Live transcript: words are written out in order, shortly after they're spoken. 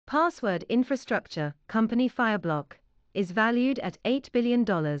password infrastructure company Fireblock is valued at $8 billion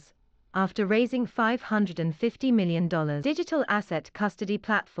after raising $550 million. Digital asset custody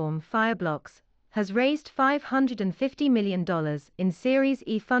platform Fireblocks has raised $550 million in Series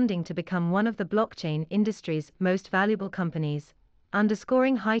E funding to become one of the blockchain industry's most valuable companies,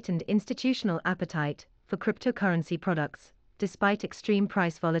 underscoring heightened institutional appetite for cryptocurrency products. Despite extreme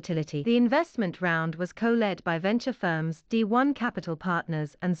price volatility, the investment round was co-led by venture firms D1 Capital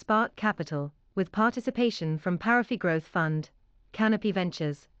Partners and Spark Capital, with participation from Parafi Growth Fund, Canopy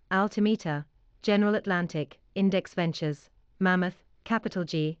Ventures, Altimeter, General Atlantic, Index Ventures, Mammoth, Capital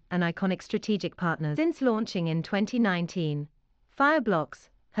G, and Iconic Strategic Partners. Since launching in 2019, Fireblocks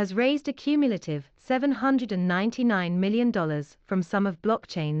has raised a cumulative $799 million from some of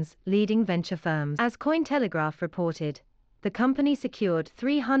blockchain's leading venture firms. As Cointelegraph reported, the company secured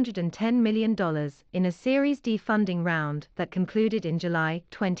 $310 million in a Series D funding round that concluded in July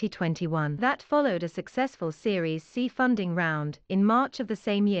 2021. That followed a successful Series C funding round in March of the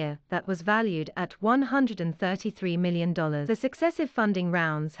same year that was valued at $133 million. The successive funding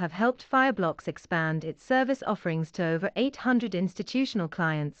rounds have helped Fireblocks expand its service offerings to over 800 institutional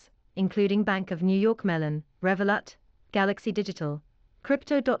clients, including Bank of New York Mellon, Revolut, Galaxy Digital,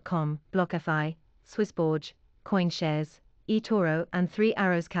 Crypto.com, BlockFi, Swissborg, CoinShares, eToro, and Three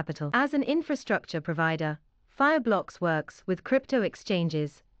Arrows Capital. As an infrastructure provider, Fireblocks works with crypto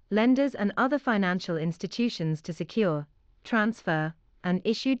exchanges, lenders, and other financial institutions to secure, transfer, and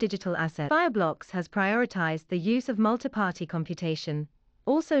issue digital assets. Fireblocks has prioritized the use of multi-party computation,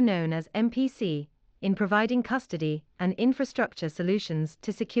 also known as MPC, in providing custody and infrastructure solutions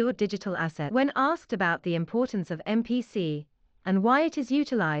to secure digital assets. When asked about the importance of MPC and why it is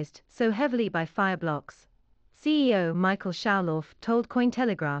utilized so heavily by Fireblocks, CEO Michael Shaulov told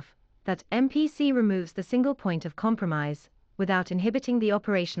Cointelegraph that MPC removes the single point of compromise without inhibiting the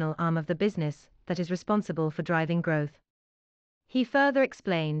operational arm of the business that is responsible for driving growth. He further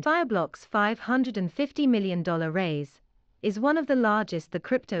explained, Fireblocks' $550 million raise is one of the largest the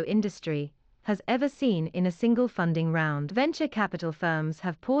crypto industry has ever seen in a single funding round. Venture capital firms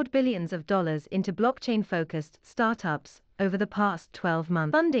have poured billions of dollars into blockchain-focused startups over the past 12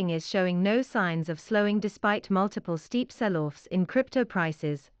 months. Funding is showing no signs of slowing despite multiple steep sell-offs in crypto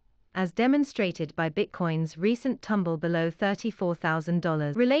prices, as demonstrated by Bitcoin's recent tumble below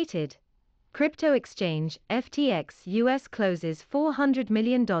 $34,000. Related, crypto exchange FTX US closes $400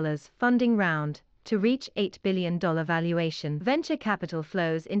 million funding round to reach $8 billion valuation. Venture capital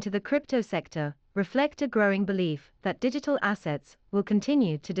flows into the crypto sector reflect a growing belief that digital assets will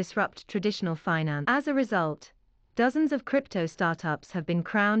continue to disrupt traditional finance. As a result, dozens of crypto startups have been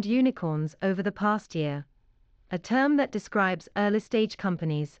crowned unicorns over the past year, a term that describes early-stage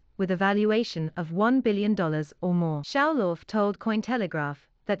companies with a valuation of $1 billion or more. Shaulov told Cointelegraph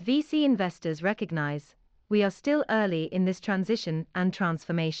that VC investors recognize we are still early in this transition and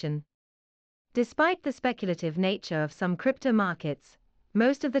transformation. Despite the speculative nature of some crypto markets,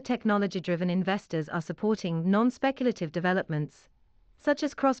 most of the technology-driven investors are supporting non-speculative developments, such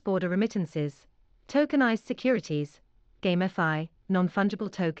as cross-border remittances, tokenized securities, GameFi,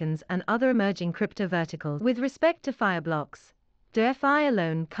 non-fungible tokens, and other emerging crypto verticals. With respect to Fireblocks, DeFi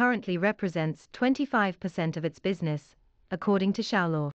alone currently represents 25% of its business, according to Shaulov.